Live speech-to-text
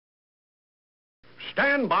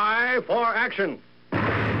stand by for action.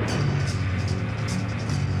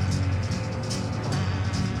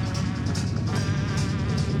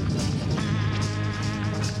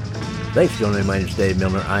 Thanks for joining me. My name is Dave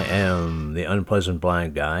Milner. I am the Unpleasant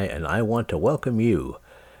Blind Guy, and I want to welcome you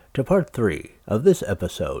to part 3 of this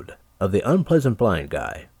episode of the Unpleasant Blind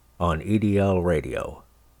Guy on EDL Radio.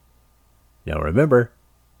 Now remember,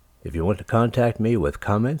 if you want to contact me with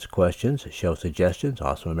comments, questions, show suggestions,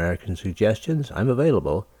 Awesome American suggestions, I'm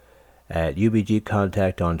available at UBG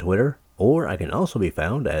Contact on Twitter, or I can also be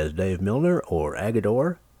found as Dave Milner or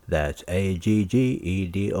Agador, that's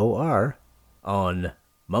Aggedor, on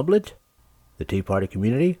Mublet, the Tea Party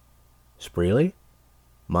Community, Spreely,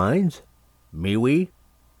 Minds, MeWe,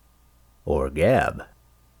 or Gab.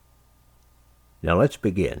 Now let's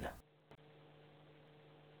begin.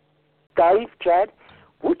 Dave, Chad,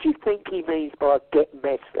 what do you think he means by get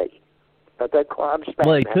messy? I don't quite understand.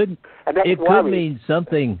 Well, it could mean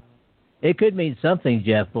something. It could mean something,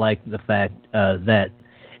 Jeff, like the fact that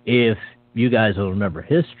if you guys will remember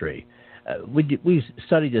history, we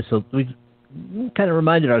studied this. We kind of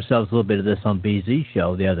reminded ourselves a little bit of this on BZ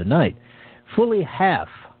show the other night. Fully half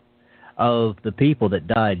of the people that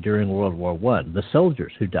died during World War I, the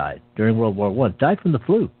soldiers who died during World War I, died from the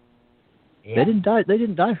flu. Yeah. They didn't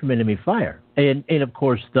die from enemy fire. And of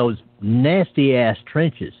course, those nasty-ass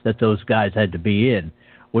trenches that those guys had to be in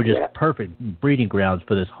were just perfect breeding grounds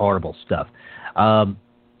for this horrible stuff.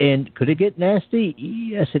 And could it get nasty?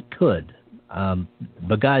 Yes, it could.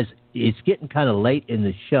 But guys, it's getting kind of late in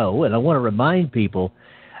the show, and I want to remind people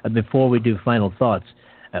before we do final thoughts,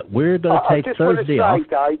 we're going to take Thursday off. I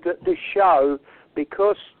just want to say, Dave, that the show,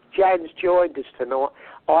 because Jan's joined us tonight,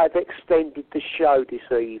 I've extended the show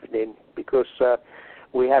this evening because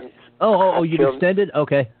we haven't. Oh, you've extended?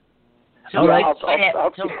 Okay. So all right. I'll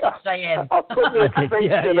put the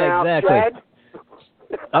extension out, exactly. Jan.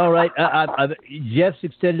 All right. Jeff's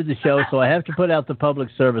extended the show, so I have to put out the public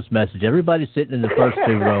service message. Everybody sitting in the first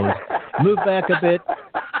 2 rows, move back a bit.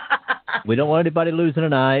 We don't want anybody losing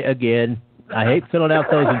an eye again. I hate filling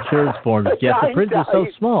out those insurance forms, Jeff. The print is so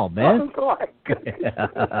small, man.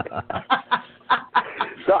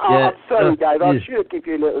 So I'm sorry, Dave. I should give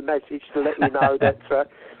you a little message to let you know that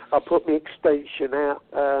I put my extension out.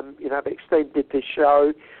 I've extended the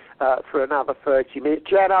show for another 30 minutes.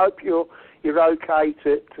 Jan, I hope you're okay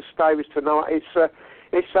to stay with us tonight.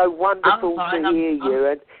 It's so wonderful to hear you,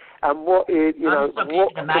 and what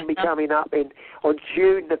what can be coming up on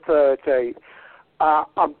June the 13th.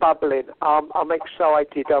 I'm bubbling. I'm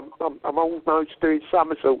excited. I'm almost doing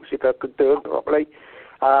somersaults if I could do them properly.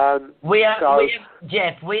 Jeff,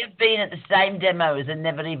 we have been at the same demos and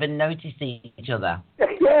never even noticed each other.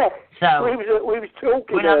 Yeah. So we was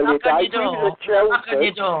talking earlier, Dave. We was at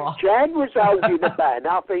Chelmsford. Jan was holding the banner.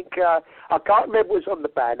 I think I can't remember what was on the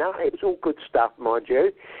banner. It was all good stuff, mind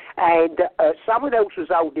you. And someone else was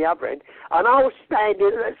holding the other end, and I was standing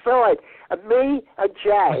at the side. And me and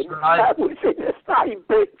Jan was in the same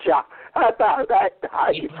picture about that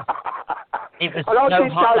day. It was and I so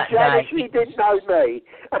didn't hot know that Jan, day. and she didn't know me.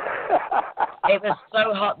 It was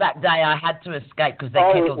so hot that day I had to escape because they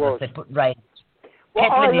kettled us. They put rain. What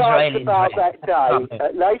I liked about that day,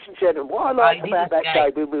 ladies and gentlemen, what I liked about that day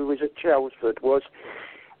when we was at Chelmsford was,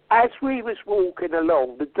 as we was walking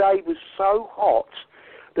along, the day was so hot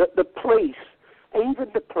that the police, even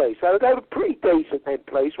the police, they were pretty decent then,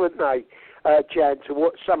 police, weren't they, Jan, to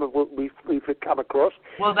what some of what we've come across.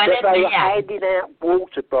 Well, they were handing out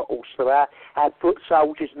water bottles to our foot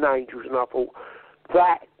soldiers and angels, and I thought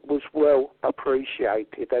that was well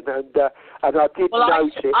appreciated, and I did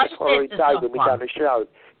notice it the following day when we done a show.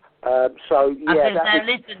 Now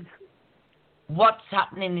listen, what's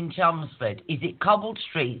happening in Chelmsford? Is it cobbled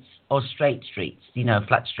streets or straight streets?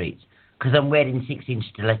 Flat streets? Because I'm wearing 6-inch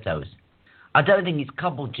stilettos. I don't think it's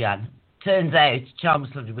cobbled, Jan. Turns out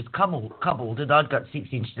Chelmsford was cobbled, and I'd got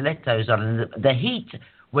 6-inch stilettos on, and the heat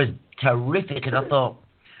was terrific. And I thought,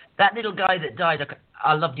 that little guy that died,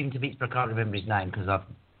 I loved him to bits, but I can't remember his name because I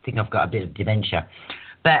think I've got a bit of dementia.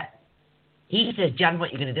 But he said, Jan, what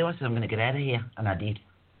are you going to do? I said, I'm going to get out of here. And I did.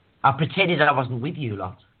 I pretended I wasn't with you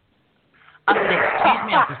lot. I said,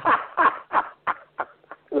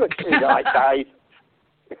 excuse me, officer. Dave.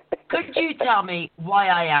 Could you tell me why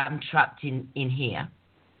I am trapped in here?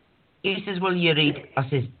 He says, well, you read. I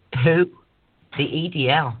says, who? The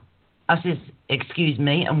EDL. I says, excuse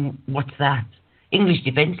me, and what's that? English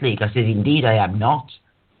Defence League. I said, indeed, I am not.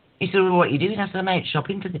 He said, well, what are you doing? I said, I'm out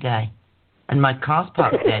shopping for the day. And my car's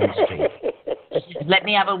parked down the street. He said, let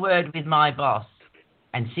me have a word with my boss.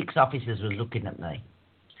 And 6 officers were looking at me.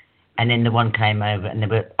 And then the one came over, and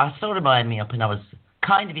I saw him eyeing me up, and I was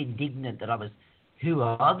kind of indignant that I was who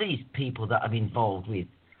are these people that I'm involved with?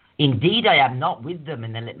 Indeed, I am not with them,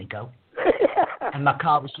 and they let me go. And my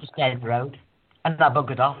car was just down the road, and I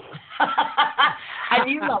buggered off. And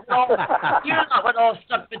you lot were all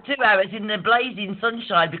stuck for 2 hours in the blazing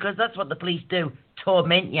sunshine, because that's what the police do,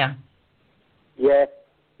 torment you. Yeah.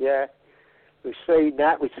 We've seen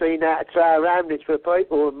that at our Ramblers for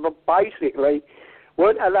people who basically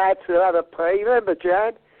weren't allowed to have a pee. Remember,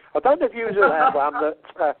 Jan? I don't know if you was allowed one,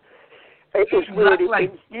 but it was really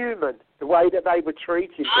inhuman, the way that they were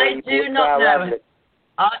treating people. I do not know.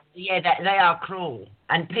 They are cruel,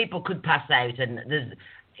 and people could pass out. And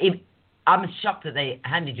I'm shocked that they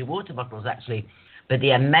handed you water bottles, actually. But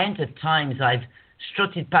the amount of times I've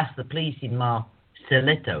strutted past the police in my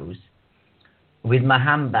stilettos with my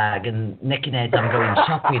handbag and necking out I'm going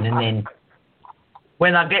shopping, and then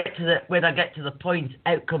when I get to the point,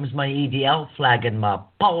 out comes my EDL flag and my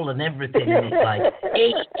pole and everything, and it's like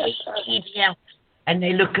EDL, and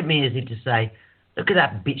they look at me as if to say, "Look at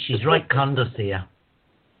that bitch, she's right condos here."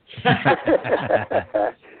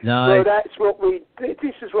 No. Well, that's what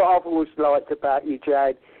this is what I've always liked about you,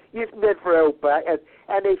 Jane. You've never held back, and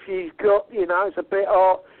if you've got, it's a bit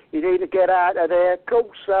hot, you need to get out of there. Of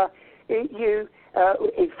course, you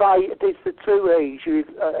evade. There's the 2 E's. You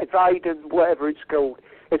evade and whatever it's called.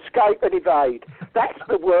 Escape and evade. That's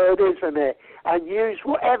the word, isn't it? And use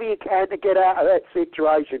whatever you can to get out of that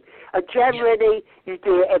situation. And generally, you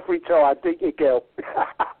do it every time, didn't you, girl?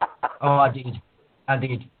 Oh, I did.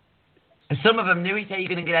 And some of them knew it. How you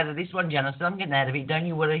going to get out of this one, Jan? I said, I'm getting out of it. Don't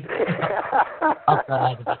you worry. I'll get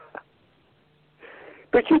out of it.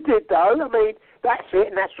 But you did, though. I mean, that's it,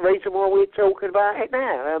 and that's the reason why we're talking about it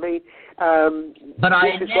now. I mean, but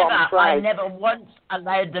I never once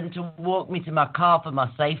allowed them to walk me to my car for my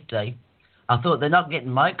safety. I thought, they're not getting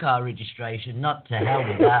my car registration. Not to hell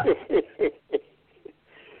with that.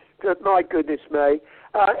 My goodness me.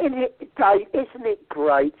 Dave, isn't it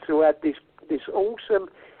great to have this awesome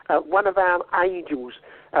one of our angels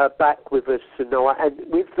back with us tonight, and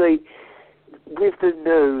with the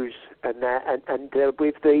news and that, and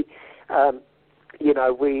with the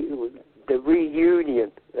the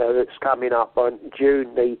reunion that's coming up on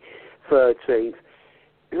June the 13th.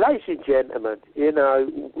 Ladies and gentlemen,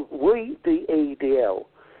 we, the EDL,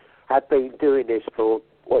 have been doing this for,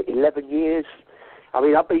 11 years? I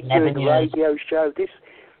mean, I've been doing the radio show. This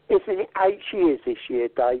isn't 8 years this year,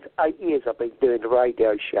 Dave. 8 years I've been doing the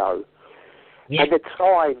radio show. Yeah. And the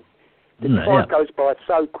time goes by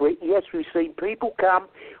so quick. Yes, we've seen people come,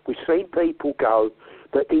 we've seen people go,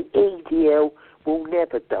 but the EDL will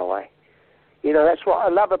never die. That's what I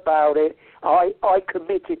love about it. I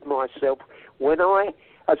committed myself when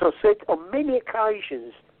as I said on many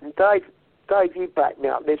occasions, and Dave, you back me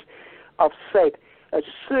up this, I've said as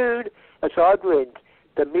soon as I read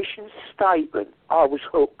the mission statement, I was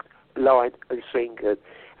hooked, line and sinker.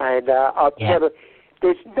 And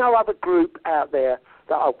there's no other group out there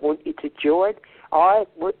that I wanted to join. I'm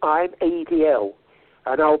EDL,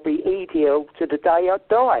 and I'll be EDL to the day I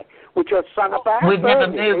die, which I've sung about. We've never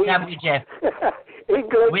moved, have we, Jeff?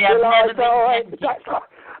 England we have till never I die.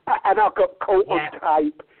 And I got caught on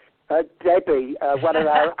tape. Debbie, one of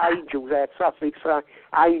our angels, our Sussex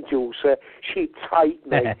angels, she taped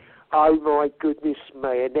me. Oh my goodness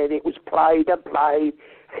me! And then it was played and played.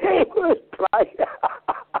 It was played.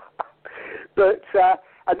 But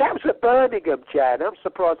and that was at Birmingham, Jan. I'm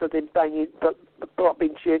surprised I didn't pop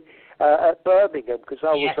in shit at Birmingham, because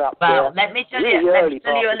I was up there. Well, let me tell you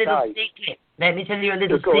a little secret. Let me tell you a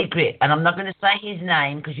little secret, and I'm not going to say his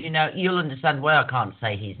name because you'll understand why I can't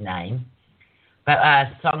say his name. But our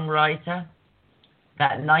songwriter,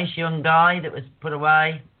 that nice young guy that was put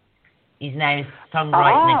away, he's now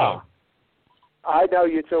songwriting again. I know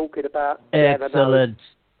you're talking about. Excellent.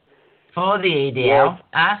 For the EDL,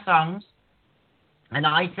 our songs. And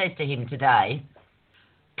I said to him today,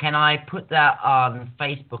 can I put that on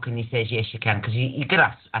Facebook? And he says, yes, you can, because you could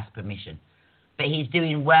ask permission. But he's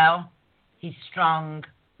doing well. He's strong.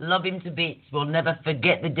 Love him to bits. We'll never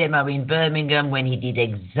forget the demo in Birmingham when he did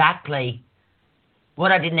exactly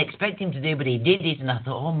what I didn't expect him to do, but he did it. And I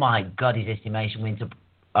thought, oh, my God, his estimation went up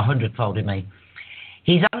 100-fold in me.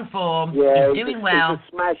 He's on form. He's doing well.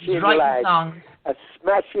 He's writing songs. A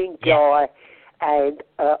smashing guy. And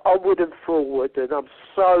onward and forward, and I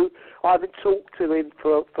haven't talked to him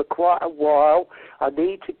for quite a while. I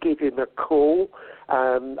need to give him a call.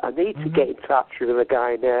 I need to get in touch with him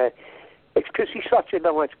again. It's because he's such a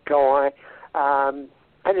nice guy. And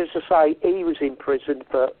as I say, he was in prison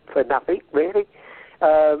for nothing, really.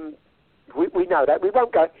 We know that. We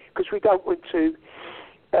won't go, because we don't want to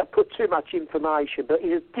put too much information, but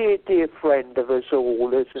he's a dear, dear friend of us all,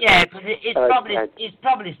 isn't he? Yeah, because it's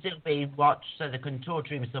probably still being watched so they can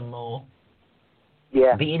torture him some more.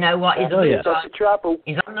 Yeah. But you know what? He's the trouble.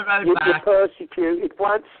 He's on the road You're back. persecuted.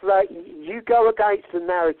 Once you go against the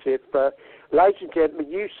narrative, ladies and gentlemen,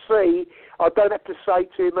 you see, I don't have to say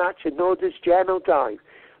too much, and nor does Jan or Dave,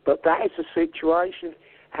 but that is the situation,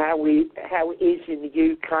 how it is in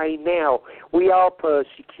the UK now. We are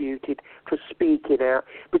persecuted for speaking out.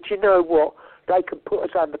 But you know what? They can put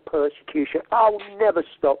us under persecution. I'll never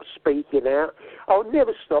stop speaking out. I'll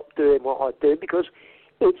never stop doing what I do because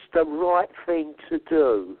it's the right thing to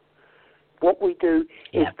do. What we do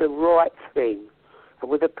is the right thing. And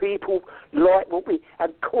with the people like what we...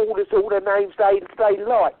 And call us all the names they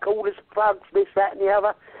like. Call us thugs, this, that and the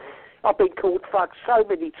other. I've been called thugs so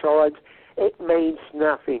many times. It means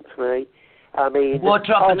nothing to me. I mean,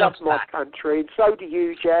 I love my country, and so do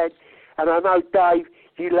you, Jan. And I know, Dave,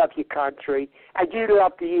 you love your country, and you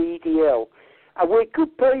love the EDL. And we're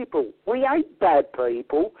good people. We ain't bad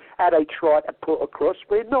people, how they try to put across.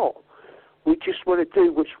 We're not. We just want to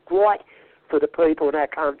do what's right for the people in our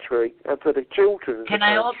country and for the children of the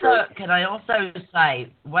country. Can I also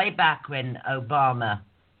say, way back when Obama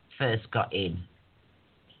first got in,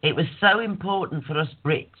 it was so important for us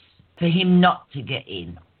Brits for him not to get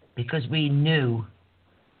in, because we knew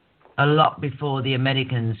a lot before the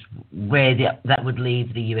Americans where that would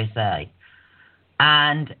leave the USA.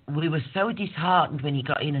 And we were so disheartened when he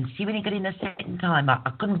got in. And see, when he got in a second time,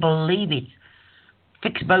 I couldn't believe it.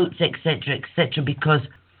 Fixed boats, etc., etc., because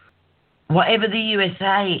what happens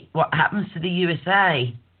to the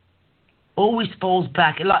USA always falls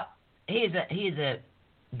back. Like, here's a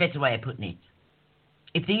better way of putting it.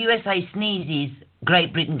 If the USA sneezes,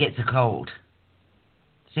 Great Britain gets a cold.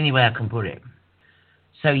 It's the only way I can put it.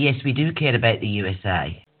 So, yes, we do care about the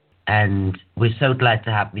USA. And we're so glad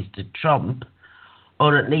to have Mr. Trump,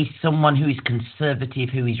 or at least someone who is conservative,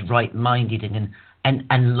 who is right-minded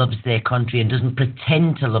and loves their country and doesn't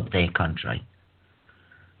pretend to love their country.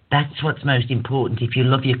 That's what's most important. If you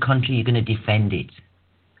love your country, you're going to defend it.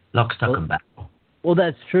 Lock, stock, and barrel. Well,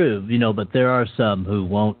 that's true, but there are some who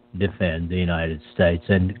won't defend the United States.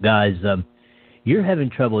 And, guys, you're having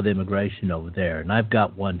trouble with immigration over there, and I've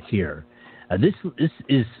got one here. This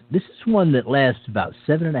is one that lasts about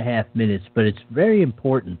 7.5 minutes, but it's very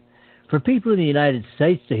important for people in the United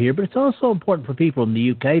States to hear, but it's also important for people in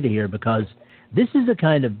the UK to hear, because this is a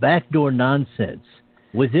kind of backdoor nonsense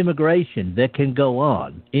with immigration that can go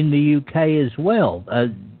on in the UK as well.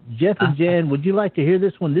 Jeff and Jan, would you like to hear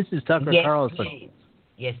this one? This is Tucker Carlson. Please.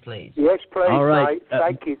 Yes, please. Yes, please, all right. Mate.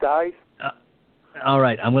 Thank you, Dave. All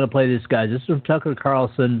right, I'm going to play this, guys. This is from Tucker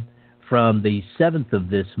Carlson from the 7th of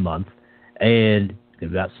this month, and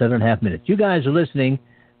about 7.5 minutes. You guys are listening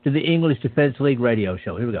to the English Defense League radio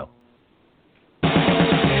show. Here we go.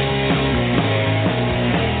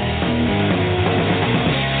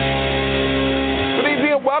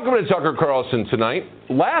 Welcome to Tucker Carlson tonight.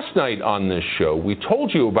 Last night on this show, we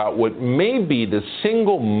told you about what may be the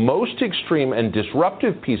single most extreme and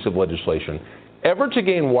disruptive piece of legislation ever to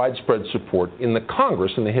gain widespread support in the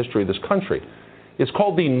Congress in the history of this country. It's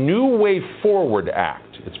called the New Way Forward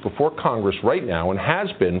Act. It's before Congress right now and has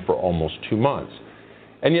been for almost 2 months.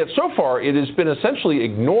 And yet so far, it has been essentially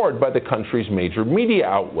ignored by the country's major media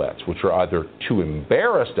outlets, which are either too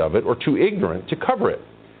embarrassed of it or too ignorant to cover it.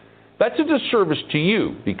 That's a disservice to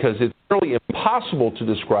you, because it's really impossible to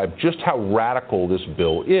describe just how radical this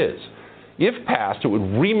bill is. If passed, it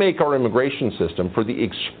would remake our immigration system for the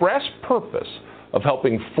express purpose of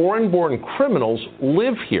helping foreign-born criminals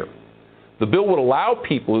live here. The bill would allow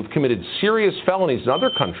people who've committed serious felonies in other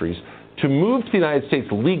countries to move to the United States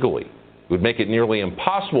legally. It would make it nearly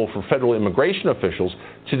impossible for federal immigration officials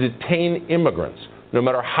to detain immigrants, no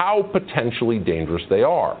matter how potentially dangerous they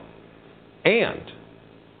are. And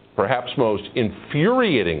perhaps most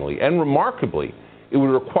infuriatingly and remarkably, it would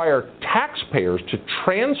require taxpayers to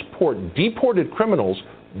transport deported criminals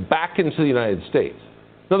back into the United States.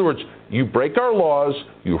 In other words, you break our laws,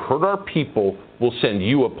 you hurt our people, we'll send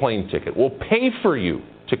you a plane ticket. We'll pay for you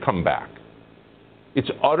to come back. It's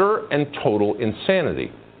utter and total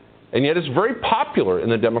insanity. And yet it's very popular in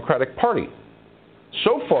the Democratic Party.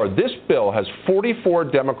 So far, this bill has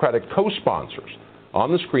 44 Democratic co-sponsors.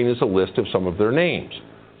 On the screen is a list of some of their names.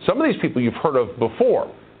 Some of these people you've heard of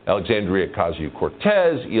before: Alexandria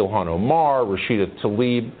Ocasio-Cortez, Ilhan Omar, Rashida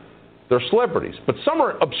Tlaib. They're celebrities, but some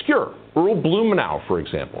are obscure. Earl Blumenauer, for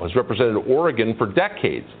example, has represented Oregon for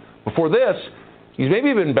decades. Before this, he's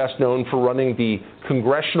maybe been best known for running the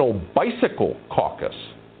Congressional Bicycle Caucus.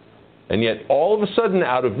 And yet, all of a sudden,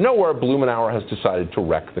 out of nowhere, Blumenauer has decided to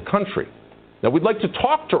wreck the country. Now, we'd like to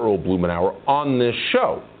talk to Earl Blumenauer on this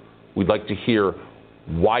show. We'd like to hear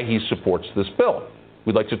why he supports this bill.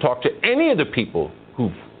 We'd like to talk to any of the people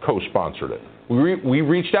who've co-sponsored it. We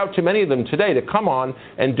reached out to many of them today to come on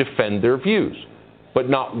and defend their views, but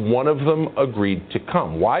not one of them agreed to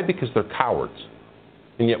come. Why? Because they're cowards.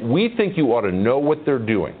 And yet we think you ought to know what they're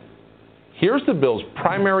doing. Here's the bill's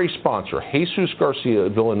primary sponsor, Jesus Garcia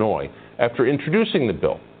of Illinois, after introducing the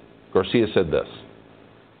bill. Garcia said this.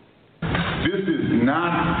 This is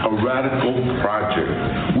not a radical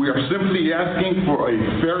project. We are simply asking for a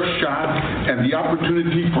fair shot and the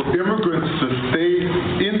opportunity for immigrants to stay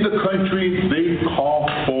in the country they call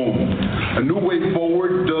home. A New Way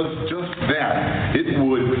Forward does just that. It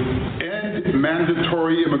would end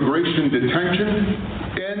mandatory immigration detention,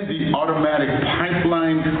 end the automatic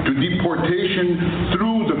pipeline to deportation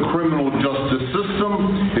through the criminal justice system.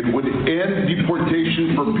 It would end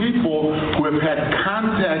deportation for people who have had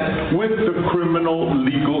contact with the criminal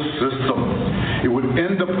legal system. It would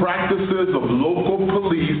end the practices of local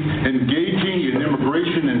police engaging in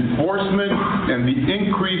immigration enforcement and the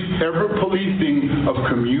increased ever-policing of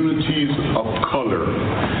communities of color.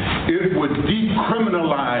 It would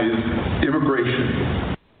decriminalize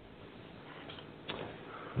immigration.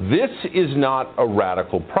 This is not a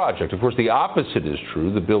radical project. Of course, the opposite is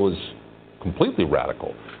true. The bill is completely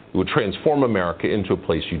radical. It would transform America into a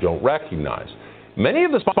place you don't recognize. Many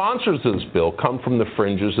of the sponsors of this bill come from the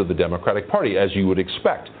fringes of the Democratic Party, as you would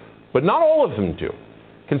expect, but not all of them do.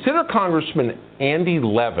 Consider Congressman Andy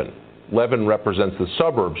Levin. Levin represents the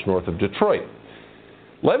suburbs north of Detroit.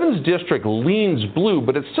 Levin's district leans blue,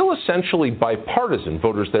 but it's still essentially bipartisan.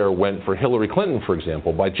 Voters there went for Hillary Clinton, for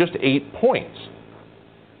example, by just 8 points.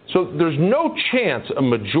 So there's no chance a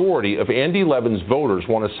majority of Andy Levin's voters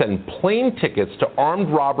want to send plane tickets to armed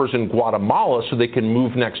robbers in Guatemala so they can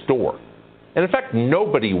move next door. And in fact,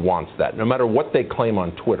 nobody wants that, no matter what they claim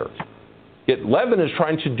on Twitter. Yet Levin is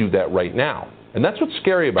trying to do that right now. And that's what's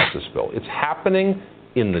scary about this bill. It's happening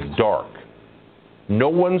in the dark. No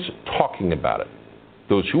one's talking about it.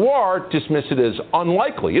 Those who are dismiss it as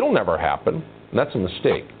unlikely. It'll never happen. And that's a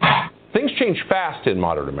mistake. Things change fast in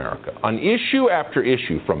modern America. On issue after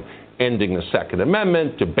issue, from ending the Second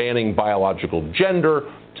Amendment to banning biological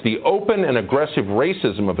gender to the open and aggressive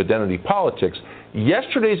racism of identity politics,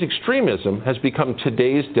 yesterday's extremism has become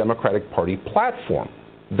today's Democratic Party platform.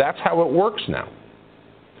 That's how it works now.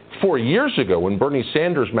 4 years ago, when Bernie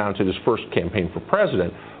Sanders mounted his first campaign for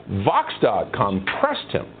president, Vox.com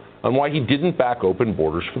pressed him on why he didn't back open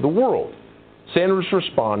borders for the world. Sanders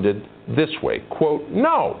responded this way, quote,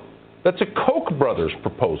 "No, that's a Koch brothers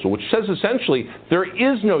proposal, which says essentially there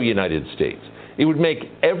is no United States. It would make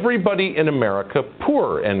everybody in America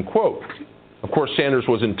poorer," end quote. Of course, Sanders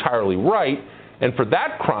was entirely right, and for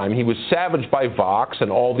that crime, he was savaged by Vox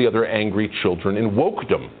and all the other angry children in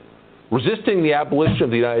wokedom. Resisting the abolition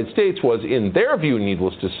of the United States was, in their view,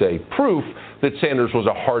 needless to say, proof that Sanders was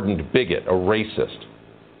a hardened bigot, a racist.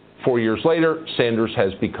 4 years later, Sanders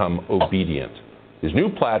has become obedient. His new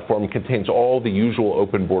platform contains all the usual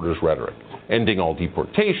open borders rhetoric, ending all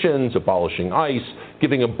deportations, abolishing ICE,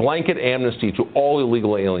 giving a blanket amnesty to all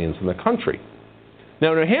illegal aliens in the country.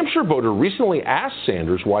 Now, a New Hampshire voter recently asked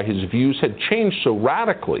Sanders why his views had changed so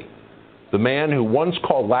radically. The man who once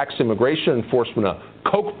called lax immigration enforcement a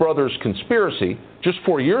Koch brothers conspiracy just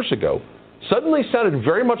 4 years ago suddenly sounded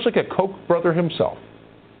very much like a Koch brother himself.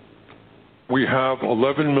 We have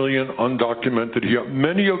 11 million undocumented here.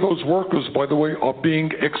 Many of those workers, by the way, are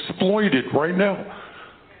being exploited right now.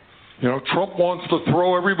 You know, Trump wants to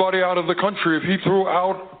throw everybody out of the country. If he threw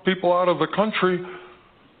out people out of the country,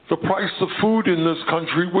 the price of food in this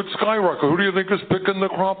country would skyrocket. Who do you think is picking the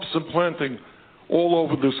crops and planting all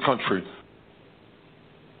over this country?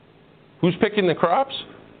 Who's picking the crops?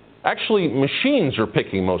 Actually, machines are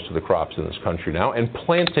picking most of the crops in this country now and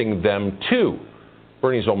planting them too.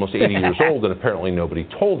 Bernie's almost 80 years old, and apparently nobody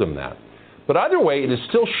told him that. But either way, it is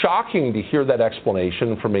still shocking to hear that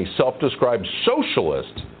explanation from a self-described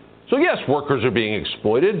socialist. So yes, workers are being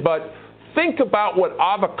exploited, but think about what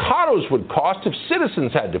avocados would cost if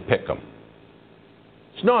citizens had to pick them.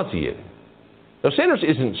 It's nauseating. Now, Sanders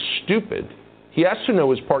isn't stupid. He has to know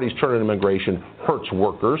his party's turn on immigration hurts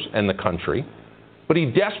workers and the country, but he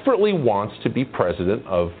desperately wants to be president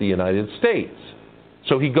of the United States.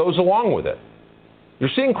 So he goes along with it. You're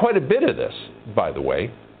seeing quite a bit of this, by the way.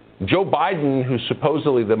 Joe Biden, who's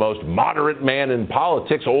supposedly the most moderate man in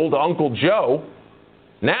politics, old Uncle Joe,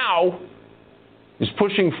 now is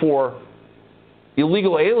pushing for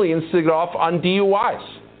illegal aliens to get off on DUIs.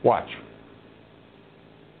 Watch.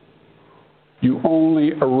 You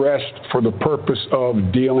only arrest for the purpose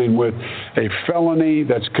of dealing with a felony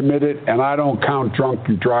that's committed, and I don't count drunk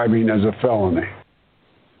driving as a felony.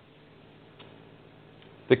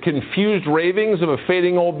 The confused ravings of a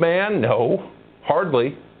fading old man? No,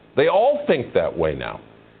 hardly. They all think that way now.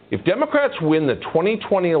 If Democrats win the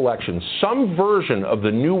 2020 election, some version of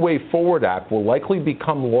the New Way Forward Act will likely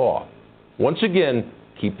become law. Once again,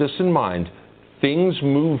 keep this in mind, things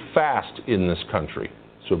move fast in this country,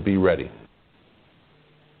 so be ready.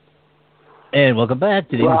 And welcome back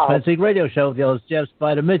to the Indispensing Radio Show with the host Jeff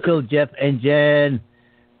Spider Mitchell, Jeff and Jen.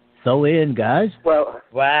 So in, guys. Well,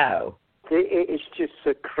 wow. It's just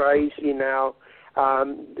so crazy now.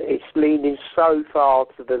 It's leaning so far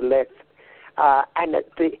to the left. And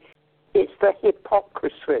it's the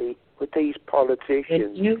hypocrisy with these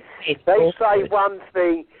politicians. They say one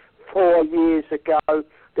thing 4 years ago,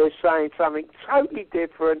 they're saying something totally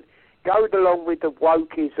different, going along with the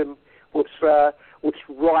wokeism, which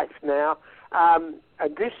rife now. And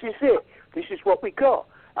this is it. This is what we got.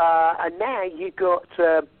 And now you got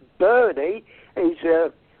Bernie.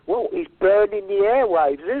 He's burning the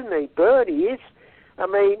airwaves, isn't he? Bernie is. I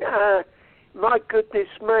mean, my goodness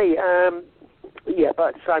me. Yeah, but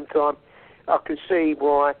at the same time, I can see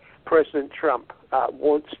why President Trump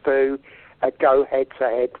wants to go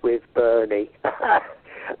head-to-head with Bernie.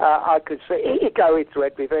 I could see he could go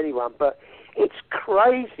head-to-head with anyone, but it's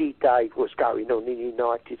crazy, Dave, what's going on in the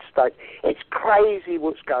United States. It's crazy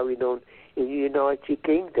what's going on in the United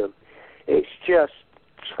Kingdom. It's just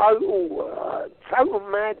total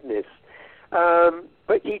madness.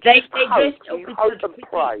 But you just hope and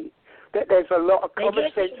pray that there's a lot of common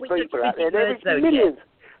sense people out there. There is millions.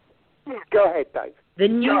 Go ahead, Dave. The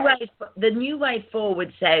new way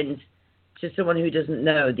forward sounds, to someone who doesn't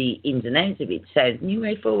know the ins and outs of it, sounds new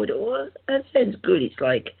way forward. Oh, that sounds good. It's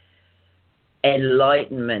like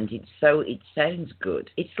enlightenment. It sounds good.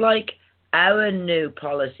 It's like our new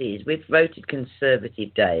policies. We've voted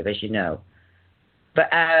Conservative, Dave, as you know,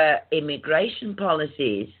 but our immigration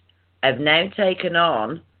policies have now taken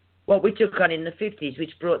on what we took on in the 50s,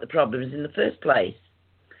 which brought the problems in the first place.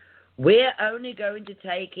 We're only going to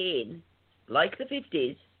take in, like the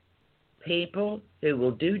 50s, people who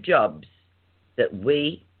will do jobs that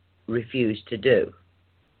we refuse to do.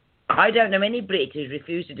 I don't know any Brit who's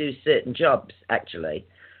refused to do certain jobs, actually.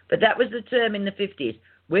 But that was the term in the 50s.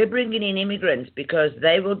 We're bringing in immigrants because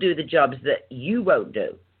they will do the jobs that you won't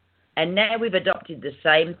do. And now we've adopted the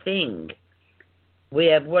same thing. We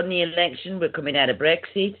have won the election. We're coming out of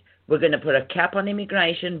Brexit. We're going to put a cap on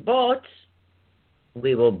immigration, but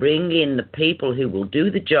we will bring in the people who will do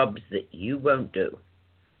the jobs that you won't do.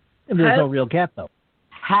 And there's no real cap, though.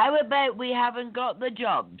 How about we haven't got the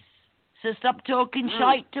jobs? So stop talking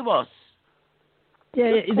shite to us.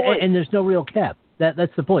 Yeah, and there's no real cap.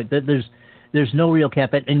 That's the point. That there's no real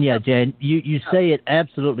cap. And yeah, Jan, you say it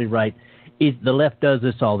absolutely right. The left does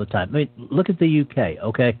this all the time. I mean, look at the UK,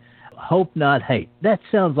 okay? Hope Not Hate. That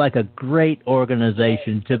sounds like a great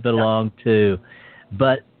organization to belong to,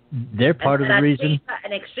 but they're part of the reason.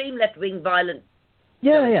 An extreme left-wing violent.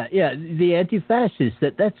 Yeah. The anti-fascists.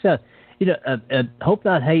 That's Hope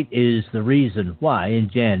Not Hate is the reason why,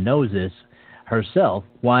 and Jan knows this herself,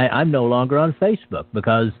 why I'm no longer on Facebook,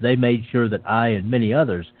 because they made sure that I and many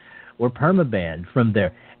others were permabanned from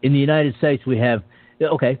there. In the United States, we have,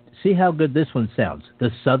 okay, see how good this one sounds, the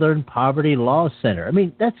Southern Poverty Law Center. I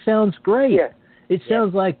mean, that sounds great. Yeah. It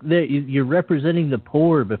sounds like you're representing the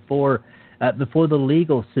poor before the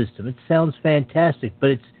legal system. It sounds fantastic,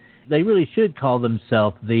 but they really should call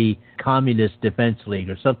themselves the Communist Defense League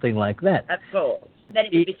or something like that. Of course. Then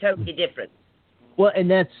it would be totally different. Well, and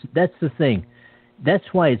that's the thing. That's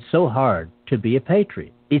why it's so hard to be a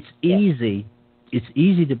patriot. It's easy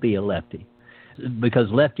to be a lefty, because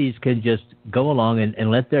lefties can just go along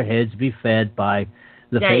and let their heads be fed by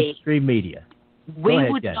the mainstream media. We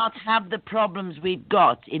would not have the problems we've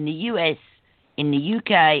got in the US, in the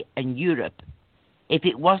UK, and Europe if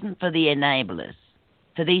it wasn't for the enablers,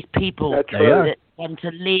 for these people that want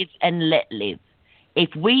to live and let live. If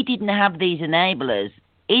we didn't have these enablers,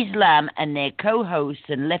 Islam and their co-hosts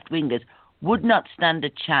and left-wingers would not stand a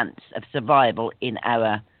chance of survival in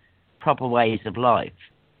our proper ways of life.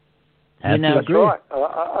 That's right.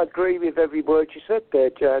 I agree with every word you said there,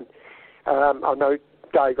 Jan. I know,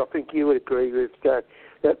 Dave, I think you would agree with that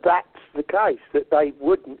that's the case, that they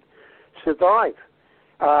wouldn't survive,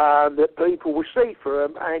 that people will see through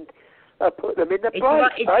them and put them in the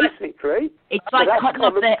place, basically. It's like cutting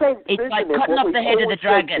off the head of the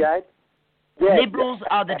dragon. Liberals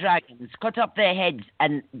are the dragons. Cut off their heads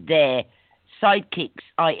and their sidekicks,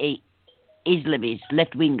 i.e. Islamists,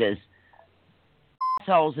 left-wingers,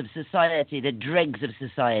 assholes of society, the dregs of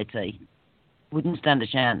society, wouldn't stand a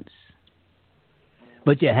chance.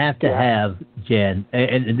 But you have to have, Jen,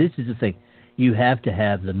 and this is the thing, you have to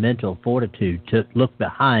have the mental fortitude to look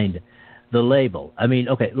behind the label. I mean,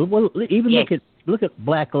 okay, well, even look at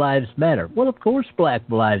Black Lives Matter. Well, of course Black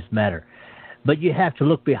Lives Matter. But you have to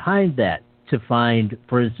look behind that to find,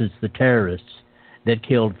 for instance, the terrorists that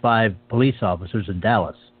killed 5 police officers in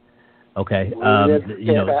Dallas. Okay, that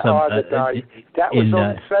was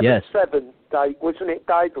on 7/7, Dave, wasn't it,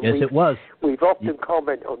 Dave? Yes, it was. We've often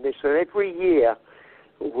commented on this, and every year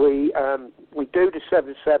we do the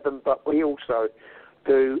 7/7, but we also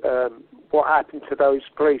do what happened to those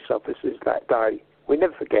police officers that day. We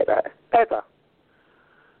never forget that, ever.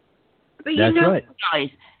 But you know, guys,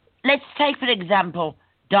 let's take, for example,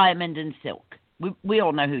 Diamond and Silk. We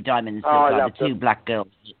all know who Diamond and Silk are, the 2 black girls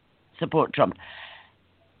that support Trump.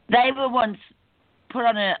 They were once put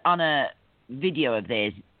on a video of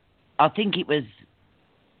theirs. I think it was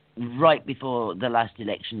right before the last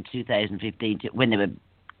election, 2015, when they were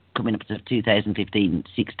coming up to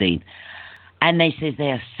 2015-16. And they says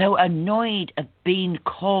they are so annoyed of being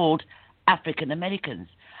called African Americans.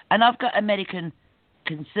 And I've got American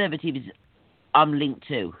conservatives I'm linked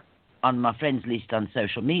to on my friends list on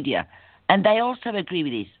social media. And they also agree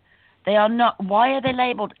with this. They are not. Why are they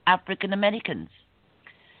labelled African Americans?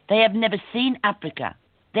 They have never seen Africa.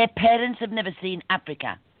 Their parents have never seen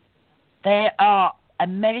Africa. They are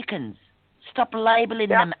Americans. Stop labelling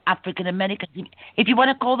them African Americans. If you want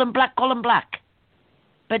to call them black, call them black.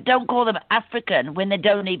 But don't call them African when they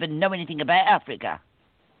don't even know anything about Africa.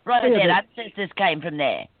 Right, their ancestors came from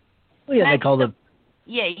there. Well, yeah, they call them...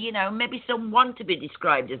 Yeah, you know, maybe some want to be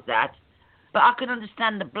described as that. But I can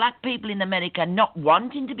understand the black people in America not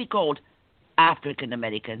wanting to be called African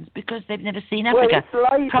Americans because they've never seen Africa. Well,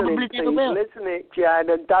 it's labelling Probably never will. people, isn't it, Jan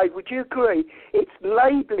and Dave? Would you agree? It's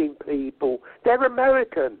labelling people. They're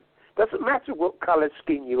American. Doesn't matter what colour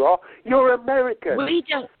skin you are. You're American. We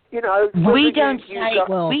don't. You know. We don't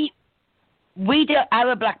say we don't.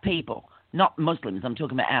 Our black people, not Muslims. I'm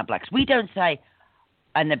talking about our blacks. We don't say,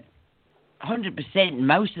 and 100%,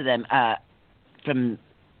 most of them are from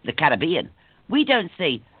the Caribbean. We don't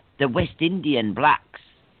say the West Indian blacks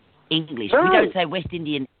English. No. We don't say West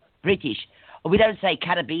Indian British, or we don't say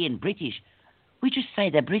Caribbean British. We just say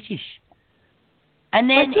they're British. And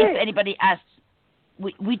then if anybody asks,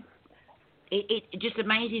 it just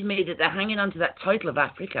amazes me that they're hanging on to that title of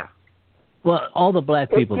Africa. Well, all the black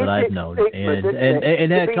people that I've known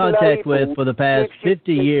and had contact with for the past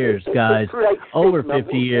 50 years, guys, over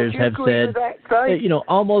 50 years, have said, you know,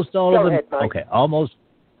 almost all of them. Okay, almost.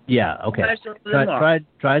 Yeah, okay.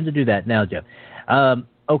 Trying to do that now, Jeff.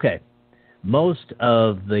 Okay. Most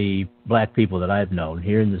of the black people that I've known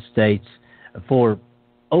here in the States for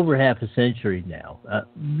over half a century now,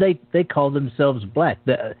 they call themselves black.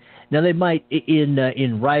 Now, they might,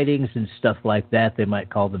 in writings and stuff like that, they might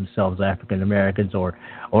call themselves African Americans or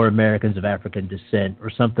Americans of African descent or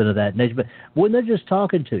something of that nature. But when they're just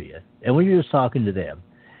talking to you, and when you're just talking to them,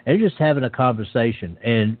 and you're just having a conversation,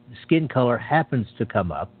 and skin color happens to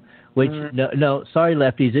come up, which, no, sorry,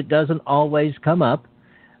 lefties, it doesn't always come up.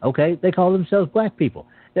 Okay, they call themselves black people,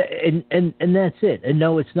 and that's it. And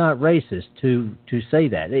no, it's not racist to say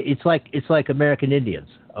that. It's like American Indians.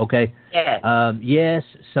 Okay. Yeah. Yes,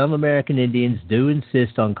 some American Indians do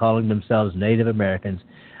insist on calling themselves Native Americans,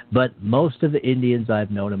 but most of the Indians I've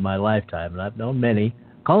known in my lifetime, and I've known many,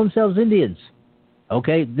 call themselves Indians.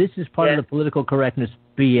 Okay, this is part of the political correctness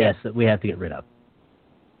BS that we have to get rid of.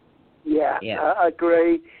 Yeah, I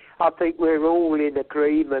agree. I think we're all in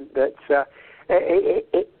agreement that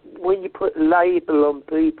when you put label on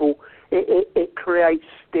people, it creates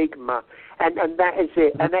stigma, and that is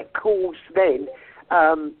it. And that causes then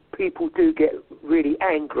people do get really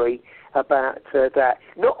angry about that.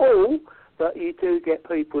 Not all, but you do get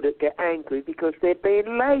people that get angry because they're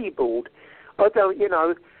being labelled. I don't, you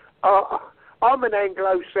know, I'm an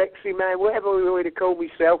Anglo-sexy man, whatever you want to call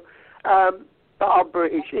myself. But I'm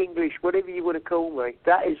British, English, whatever you want to call me.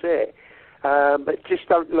 That is it. But just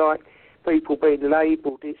don't like people being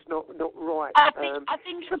labelled. It's not right. I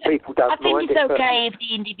think people don't mind it's okay if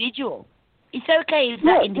the individual. It's okay if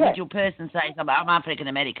that individual person says, I'm African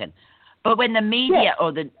American. But when the media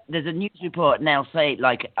or there's a news report and they'll say,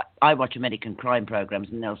 like, I watch American crime programs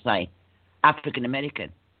and they'll say African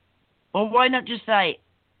American. Well, why not just say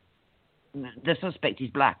the suspect is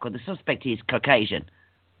black or the suspect is Caucasian?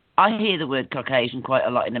 I hear the word Caucasian quite a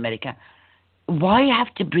lot in America. Why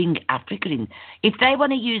have to bring Africa in? If they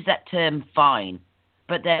want to use that term, fine.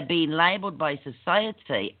 But they're being labelled by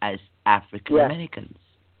society as African Americans.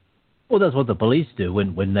 Well, that's what the police do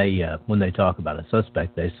when they talk about a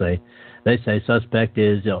suspect. They say suspect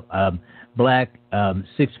is black,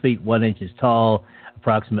 6 feet 1 inch tall,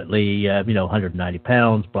 approximately 190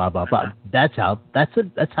 pounds. Blah blah blah. That's how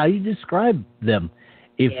you describe them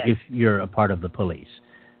if you're a part of the police.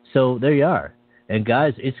 So there you are. And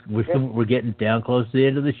guys, we're getting down close to the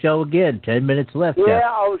end of the show again. 10 minutes left. Yeah, Jeff.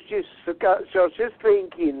 I was just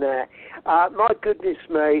thinking that. My goodness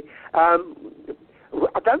me,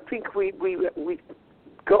 I don't think we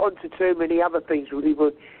got onto too many other things we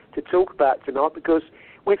want to talk about tonight, because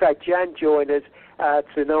we've had Jan join us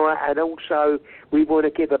tonight, and also we want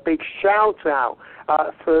to give a big shout out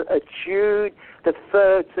for June the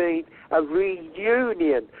 13th, a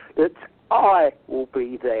reunion that I will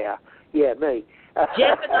be there. Yeah, me.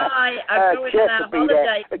 Jeff and I are going on our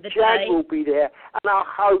holiday for the Jan day. will be there, and I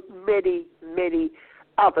hope many, many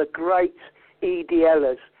other great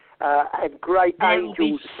EDLers and great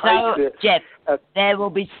angels. Jeff, there will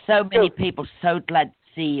be so many people so glad to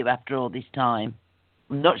see you after all this time.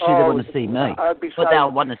 I'm not sure they want to see me, but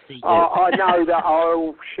they'll want to see you. I know that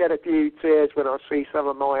I'll shed a few tears when I see some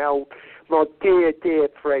of my dear, dear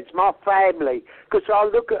friends, my family, because I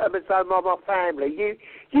look at them as though they're my family.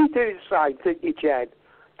 You do the same, don't you, Jan?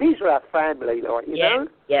 These are our family, like, you know?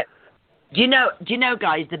 Yeah. Do you know,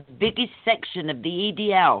 guys, the biggest section of the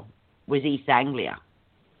EDL was East Anglia.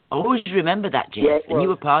 I always remember that, Jeff, and you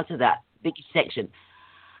were part of that biggest section.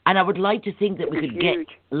 And I would like to think that we could get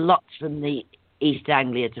lots from the East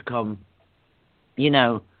Anglia to come. You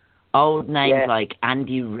know, old names like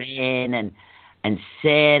Andy Wren and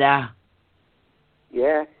Sarah.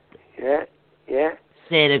 Yeah.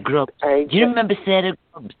 Sarah Grubbs. Do you remember Sarah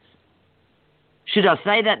Grubbs? Should I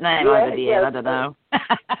say that name over the air? I don't know.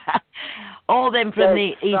 All them from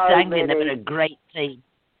the East Anglia, they were a great team.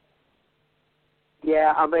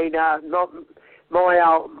 Yeah, I mean, not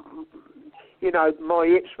my, my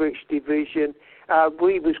Ipswich division.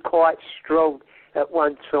 We was quite strong at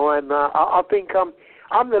one time. I think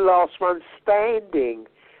I'm the last one standing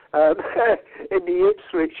in the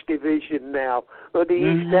Ipswich division now, or the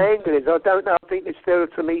East Anglians. I don't know. I think there's still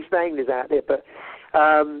some East Anglians out there, but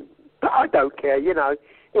I don't care. You know,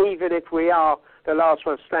 even if we are the last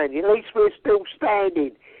one standing, at least we're still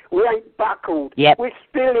standing. We ain't buckled. Yep. We're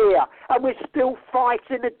still here, and we're still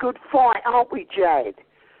fighting a good fight, aren't we, Jade?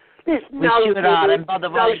 There's no surrender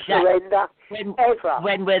ever.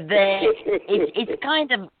 When we're there, it's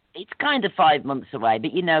kind of 5 months away.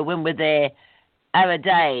 But you know, when we're there, our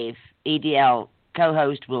Dave, EDL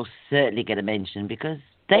co-host, will certainly get a mention because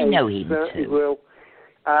they know him certainly too. Will.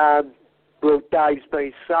 Well, Dave's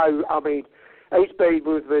been so. I mean, he's been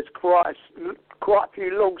with us quite a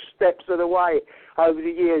few long steps of the way over the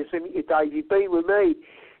years, haven't you, Dave? You've been with me.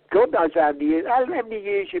 God knows how many years. How many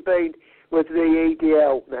years you've been with the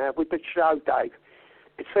EDL now, with the show, Dave?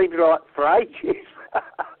 It seems like for ages.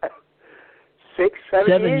 6,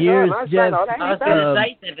 7 years, Jeff. I was going to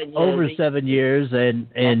say 7 years. Over 7 years, and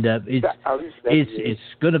it's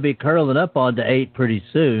going to be curling up onto 8 pretty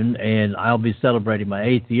soon, and I'll be celebrating my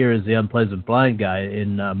 8th year as the Unpleasant Blind Guy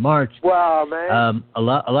in March. Wow, man! A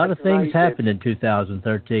lot of things happened in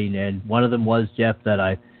 2013, and one of them was, Jeff, that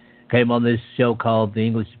I came on this show called the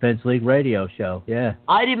English Defense League radio show. Yeah,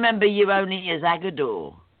 I remember you only as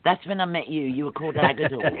Agador. That's when I met you. You were called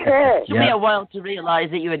Agador. It took me a while to realise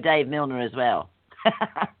that you were Dave Milner as well.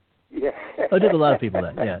 Yeah. I did a lot of people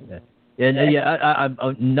that. Yeah. And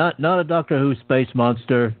I'm not a Doctor Who space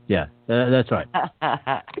monster. Yeah, that's right.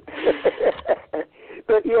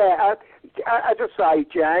 But yeah, as I say,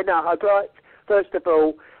 Jan, I'd like, first of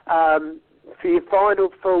all, for your final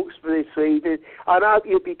thoughts for this evening. I know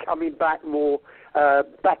you'll be coming back more,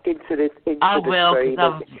 back into the I will,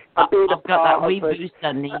 because I've got that wee boost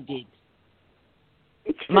I needed.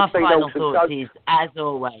 My final thought is, as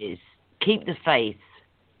always, keep the faith.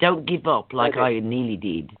 Don't give up like I nearly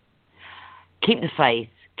did. Keep the faith.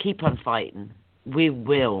 Keep on fighting. We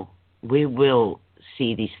will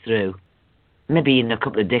see this through. Maybe in a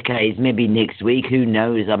couple of decades, maybe next week, who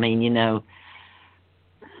knows? I mean, you know,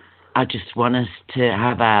 I just want us to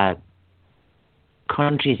have our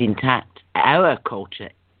countries intact, our culture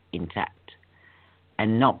intact,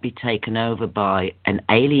 and not be taken over by an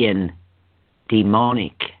alien,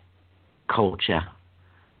 demonic culture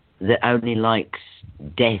that only likes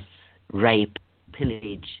death, rape,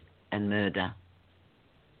 pillage, and murder.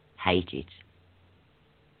 Hate it.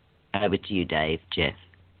 Over to you, Dave, Jeff.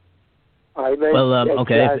 Amen. Well,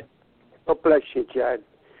 okay. God bless you, Jan.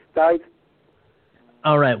 Dave?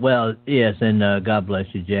 All right. Well, yes, and God bless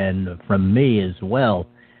you, Jan, from me as well.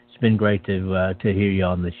 It's been great to hear you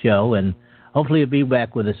on the show, and hopefully you'll be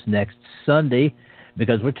back with us next Sunday.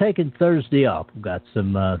 because we're taking Thursday off. We've got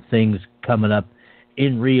some things coming up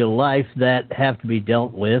in real life that have to be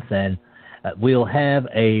dealt with, and we'll have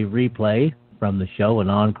a replay from the show, an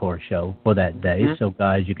encore show for that day. Mm-hmm. So,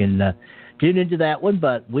 guys, you can tune into that one,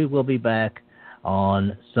 but we will be back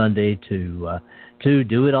on Sunday to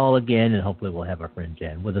do it all again, and hopefully we'll have our friend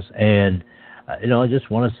Jan with us. And, I just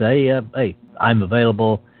want to say, hey, I'm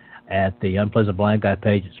available at the Unpleasant Blind Guy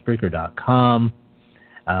page at Spreaker.com.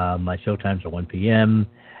 My show times are 1 p.m.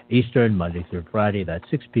 Eastern, Monday through Friday. That's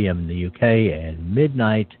 6 p.m. in the UK, and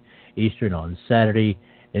midnight Eastern on Saturday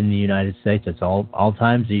in the United States. That's all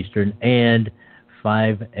times Eastern, and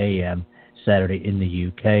 5 a.m. Saturday in the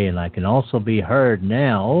UK. And I can also be heard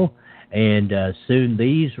now, and soon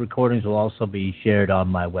these recordings will also be shared on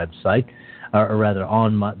my website, or rather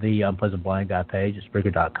on the Unpleasant Blind Guy page at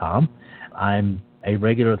Spreaker.com. I'm a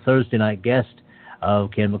regular Thursday night guest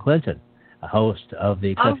of Ken McClinton, a host of the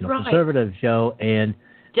Exceptional Conservative Show. And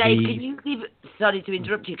Dave, can you sorry to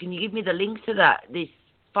interrupt you, can you give me the link to that, this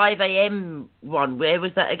 5 a.m. one? Where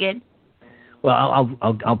was that again? Well,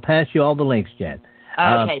 I'll pass you all the links, Jan.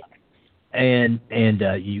 Okay. And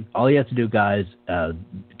all you have to do, guys,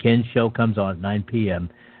 Ken's show comes on at 9 p.m.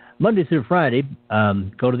 Monday through Friday.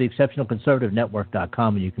 Go to the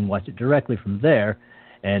ExceptionalConservativeNetwork.com, and you can watch it directly from there.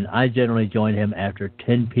 And I generally join him after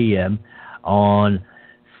 10 p.m. on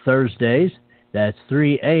Thursdays. That's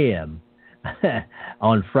 3 a.m.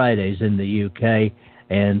 on Fridays in the UK.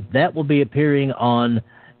 And that will be appearing on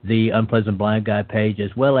the Unpleasant Blind Guy page,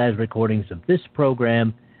 as well as recordings of this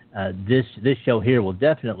program. This show here will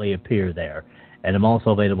definitely appear there. And I'm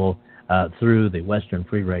also available through the Western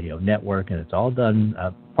Free Radio Network, and it's all done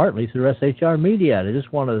partly through SHR Media. And I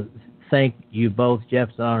just want to thank you both, Jeff.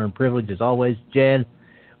 It's an honor and privilege, as always. Jan,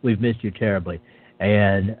 we've missed you terribly.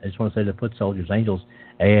 And I just want to say to the foot soldiers, angels,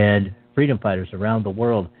 and freedom fighters around the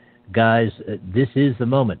world, guys, this is the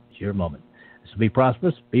moment. It's your moment. So be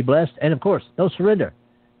prosperous, be blessed, and, of course, no surrender.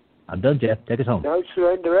 I'm done, Jeff. Take us home. No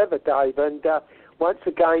surrender ever, Dave. And once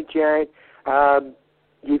again, Jan,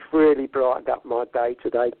 you've really brightened up my day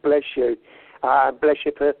today. Bless you. Bless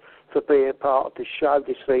you for being part of the show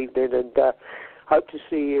this evening, and hope to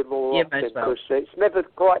see you more often, because it's never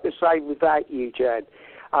quite the same without you, Jan.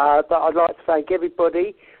 But I'd like to thank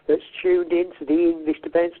everybody that's tuned in to the English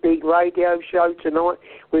Defence League radio show tonight.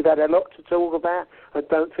 We've had a lot to talk about, and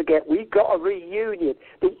don't forget, we've got a reunion.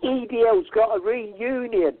 The EDL's got a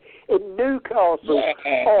reunion in Newcastle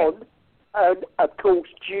on, of course,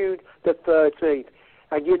 June the 13th.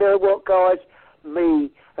 And you know what, guys? Me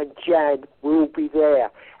and Jan will be there,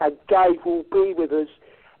 and Dave will be with us,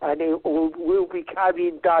 and we'll be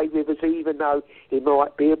carrying Dave with us, even though he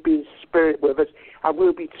might be in spirit with us, and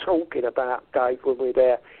we'll be talking about Dave when we're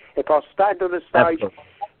there. If I stand on the stage,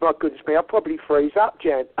 my goodness me, I'll probably freeze up,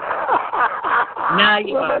 Jan. No,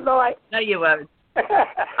 you won't. No, you won't.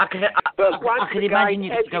 I can imagine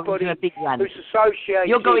you going to a big run. Who's associated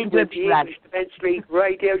You're going to with a big the run. English Defence League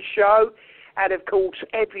radio show, and of course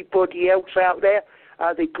everybody else out there,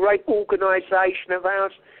 the great organisation of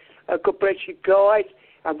ours. God bless you guys,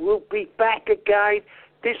 and we'll be back again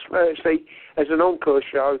this Thursday as an encore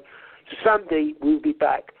show. Sunday we'll be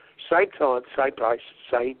back, same time, same place,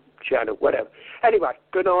 same channel, whatever. Anyway,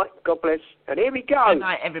 good night, God bless, and here we go. Good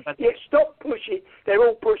night, everybody. Yeah, stop pushing. They're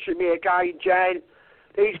all pushing me again, Jan.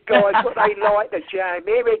 These guys, what they like, the jam.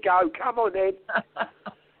 Here we go. Come on then.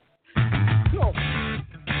 Oh.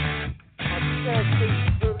 I'm scared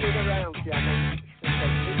moving around, Jan.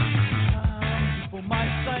 People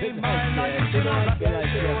might say my life is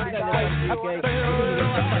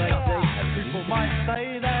people might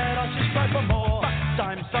say that I should strive for more. But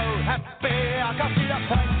I'm so happy I can see the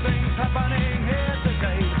fine things happening here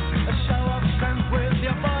today. A show of strength with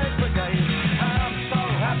your boys brigade. And I'm so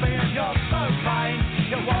happy and you're so kind.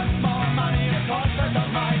 You want more money, of course I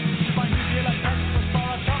don't mind. My nuclear pencils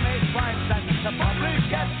for atomic rights, and the public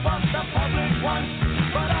gets what the public wants.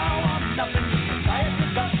 But I want nothing. Society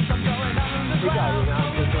does. I'm going underground.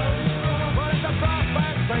 What is the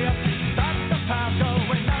prospect for you? That's the power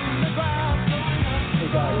going underground.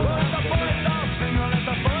 What is the boys all sing, or let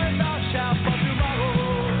the boys all shout for tomorrow?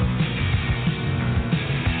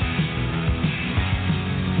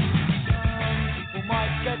 People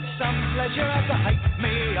might get some pleasure out to hate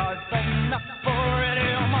me. I've enough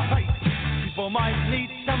already on my plate. People might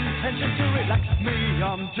need some tension to relax me.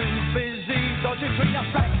 I'm too busy dodging between your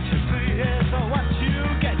facts. Here's what you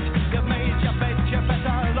get. You made your bed, you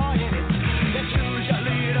better lie in it. You choose your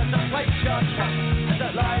leader to place your trust, and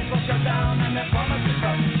the lies wash you down and their promises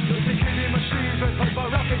run. You'll be killing machines with paper,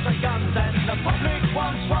 rockets and guns, and the public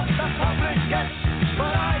wants what the public gets.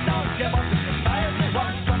 But I don't give up. Society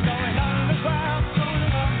wants. I'm going underground.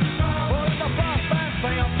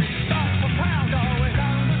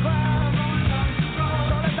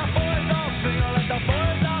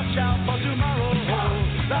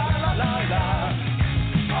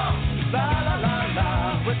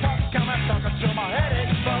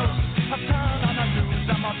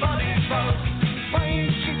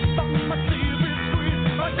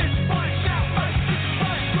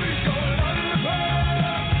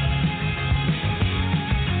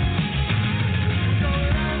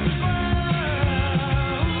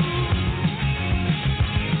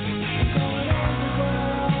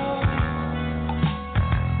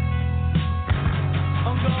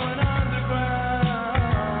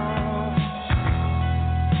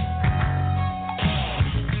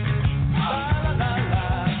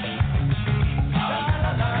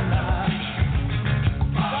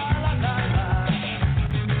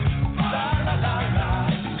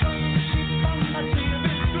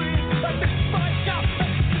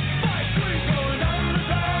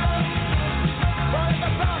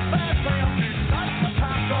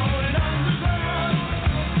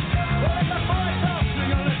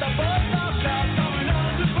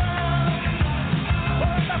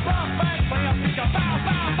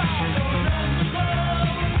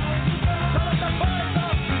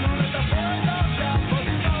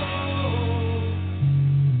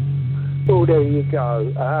 Well, there you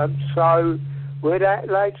go. So, with that,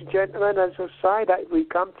 ladies and gentlemen, as I say, that we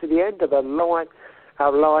come to the end of our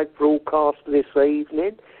live broadcast this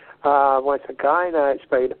evening. Once again, it's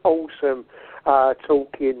been awesome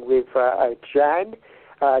talking with Jan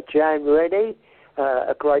Rennie,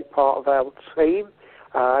 a great part of our team.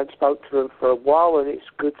 I spoke to them for a while, and it's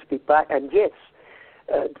good to be back. And yes,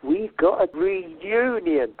 we've got a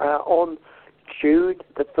reunion on June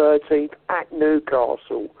the 13th at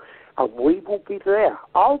Newcastle, and we will be there.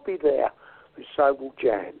 I'll be there, and so will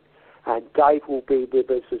Jan, and Dave will be with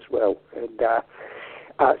us as well. And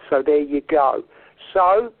so there you go.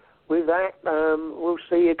 So with that, we'll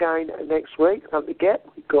see you again next week. Don't forget,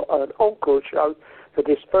 we've got an encore show for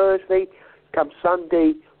this Thursday. Come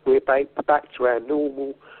Sunday, we're back to our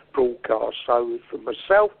normal broadcast. So from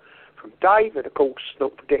myself, from Dave, and of course,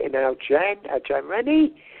 not forgetting our Jan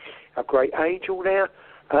Rennie, a great angel now.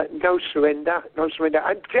 No surrender.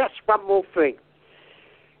 And just one more thing.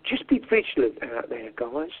 Just be vigilant out there,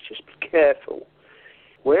 guys. Just be careful.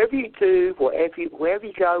 Wherever you do, wherever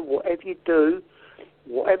you go, whatever you do,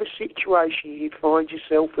 whatever situation you find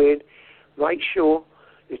yourself in, make sure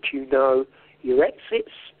that you know your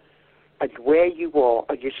exits and where you are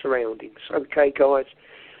and your surroundings. Okay, guys?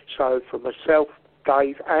 So for myself,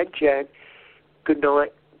 Dave and Jan, good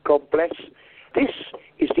night. God bless. This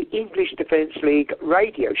is the English Defence League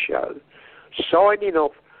radio show, signing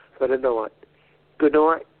off for the night. Good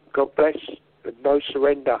night. God bless. And no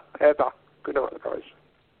surrender, ever. Good night, guys.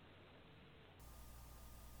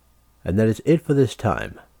 And that is it for this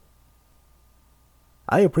time.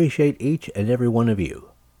 I appreciate each and every one of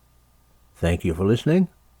you. Thank you for listening,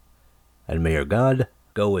 and may your God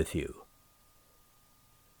go with you.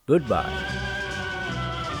 Goodbye.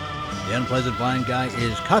 The Unpleasant Blind Guy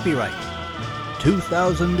is copyright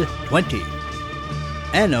 2020.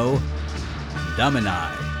 Anno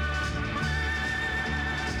Domini.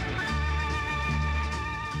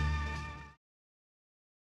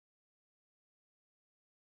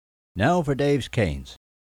 Now for Dave's Canes.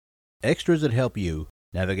 Extras that help you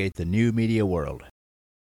navigate the new media world.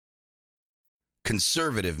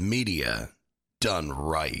 Conservative media done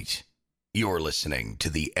right. You're listening to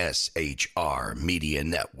the SHR Media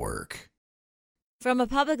Network. From a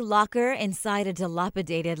public locker inside a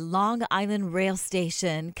dilapidated Long Island rail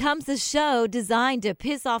station comes a show designed to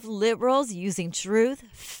piss off liberals using truth,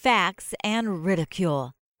 facts, and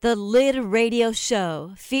ridicule. The Lid Radio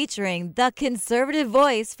Show, featuring the conservative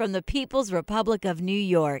voice from the People's Republic of New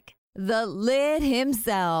York, the Lid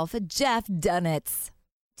himself, Jeff Dunitz.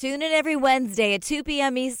 Tune in every Wednesday at 2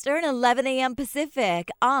 p.m. Eastern, 11 a.m. Pacific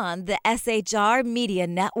on the SHR Media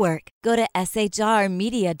Network. Go to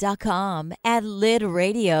shrmedia.com. At Lid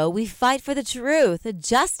Radio, we fight for the truth,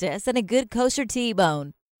 justice, and a good kosher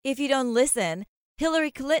T-bone. If you don't listen, Hillary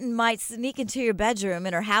Clinton might sneak into your bedroom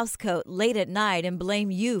in her housecoat late at night and blame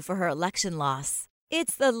you for her election loss.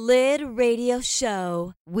 It's the Lid Radio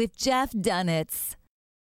Show with Jeff Dunitz.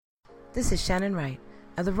 This is Shannon Wright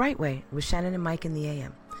of The Right Way with Shannon and Mike in the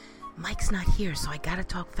AM. Mike's not here, so I gotta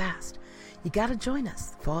talk fast. You gotta join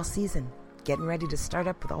us. Fall season. Getting ready to start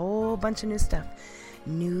up with a whole bunch of new stuff.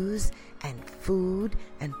 News and food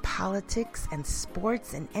and politics and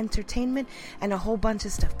sports and entertainment and a whole bunch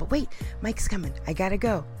of stuff. But wait, Mike's coming. I gotta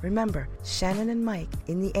go. Remember, Shannon and Mike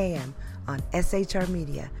in the AM on SHR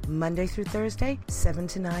Media, Monday through Thursday, 7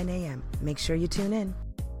 to 9 a.m. Make sure you tune in.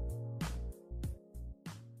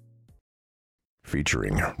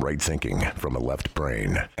 Featuring right thinking from a left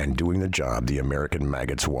brain and doing the job the American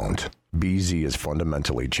maggots won't. BZ is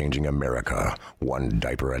fundamentally changing America, one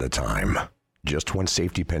diaper at a time. Just when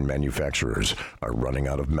safety pin manufacturers are running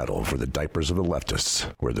out of metal for the diapers of the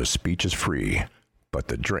leftists, where the speech is free, but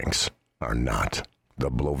the drinks are not.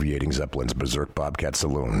 The Bloviating Zeppelin's Berserk Bobcat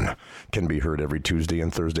Saloon can be heard every Tuesday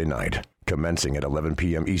and Thursday night, commencing at 11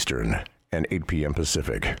 p.m. Eastern and 8 p.m.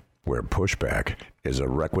 Pacific, where pushback is a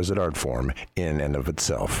requisite art form in and of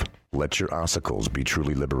itself. Let your ossicles be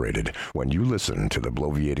truly liberated when you listen to the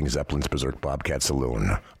Bloviating Zeppelin's Berserk Bobcat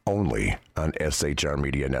Saloon, only on SHR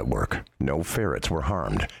Media Network. No ferrets were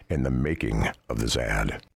harmed in the making of this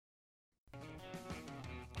ad.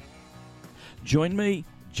 Join me,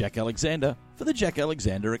 Jack Alexander, for the Jack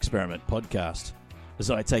Alexander Experiment podcast,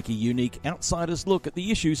 as I take a unique outsider's look at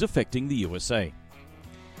the issues affecting the USA.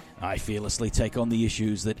 I fearlessly take on the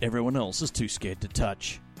issues that everyone else is too scared to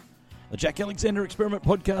touch. The Jack Alexander Experiment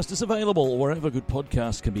podcast is available wherever good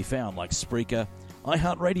podcasts can be found, like Spreaker,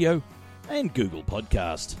 iHeartRadio, and Google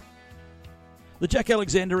Podcast. The Jack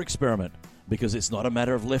Alexander Experiment, because it's not a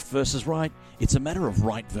matter of left versus right, it's a matter of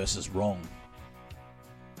right versus wrong.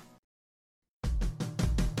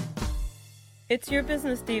 It's your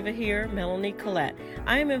business diva here, Melanie Collette.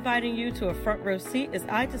 I am inviting you to a front row seat as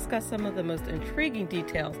I discuss some of the most intriguing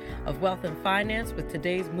details of wealth and finance with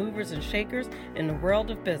today's movers and shakers in the world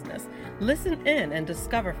of business. Listen in and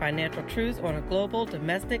discover financial truths on a global,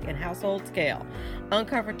 domestic, and household scale.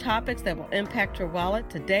 Uncover topics that will impact your wallet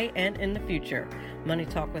today and in the future. Money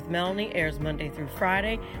Talk with Melanie airs Monday through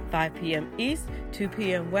Friday, 5 p.m. East, 2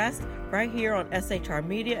 p.m. West, right here on SHR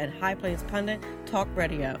Media and High Plains Pundit Talk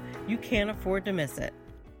Radio. You can't afford to miss it.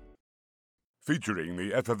 Featuring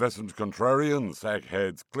the effervescent contrarian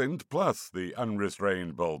Sackheads Clint plus the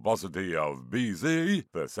unrestrained bulbosity of BZ,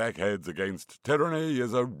 the Sackheads Against Tyranny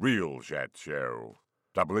is a real chat show.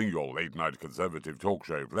 Doubling your late-night conservative talk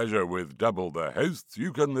show pleasure with double the hosts,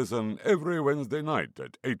 you can listen every Wednesday night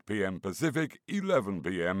at 8 p.m. Pacific, 11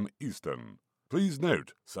 p.m. Eastern. Please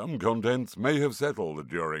note, some contents may have settled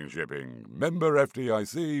during shipping. Member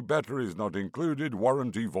FDIC, batteries not included,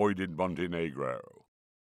 warranty void in Montenegro.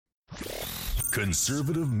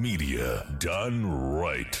 Conservative media done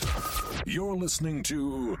right. You're listening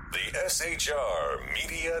to the SHR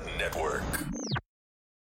Media Network.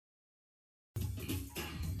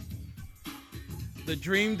 The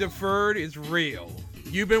dream deferred is real.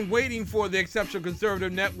 You've been waiting for the Exceptional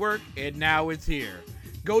Conservative Network, and now it's here.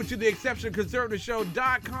 Go to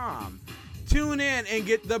theexceptionalconservativeshow.com. Tune in and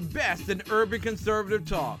get the best in urban conservative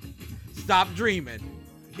talk. Stop dreaming.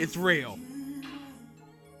 It's real.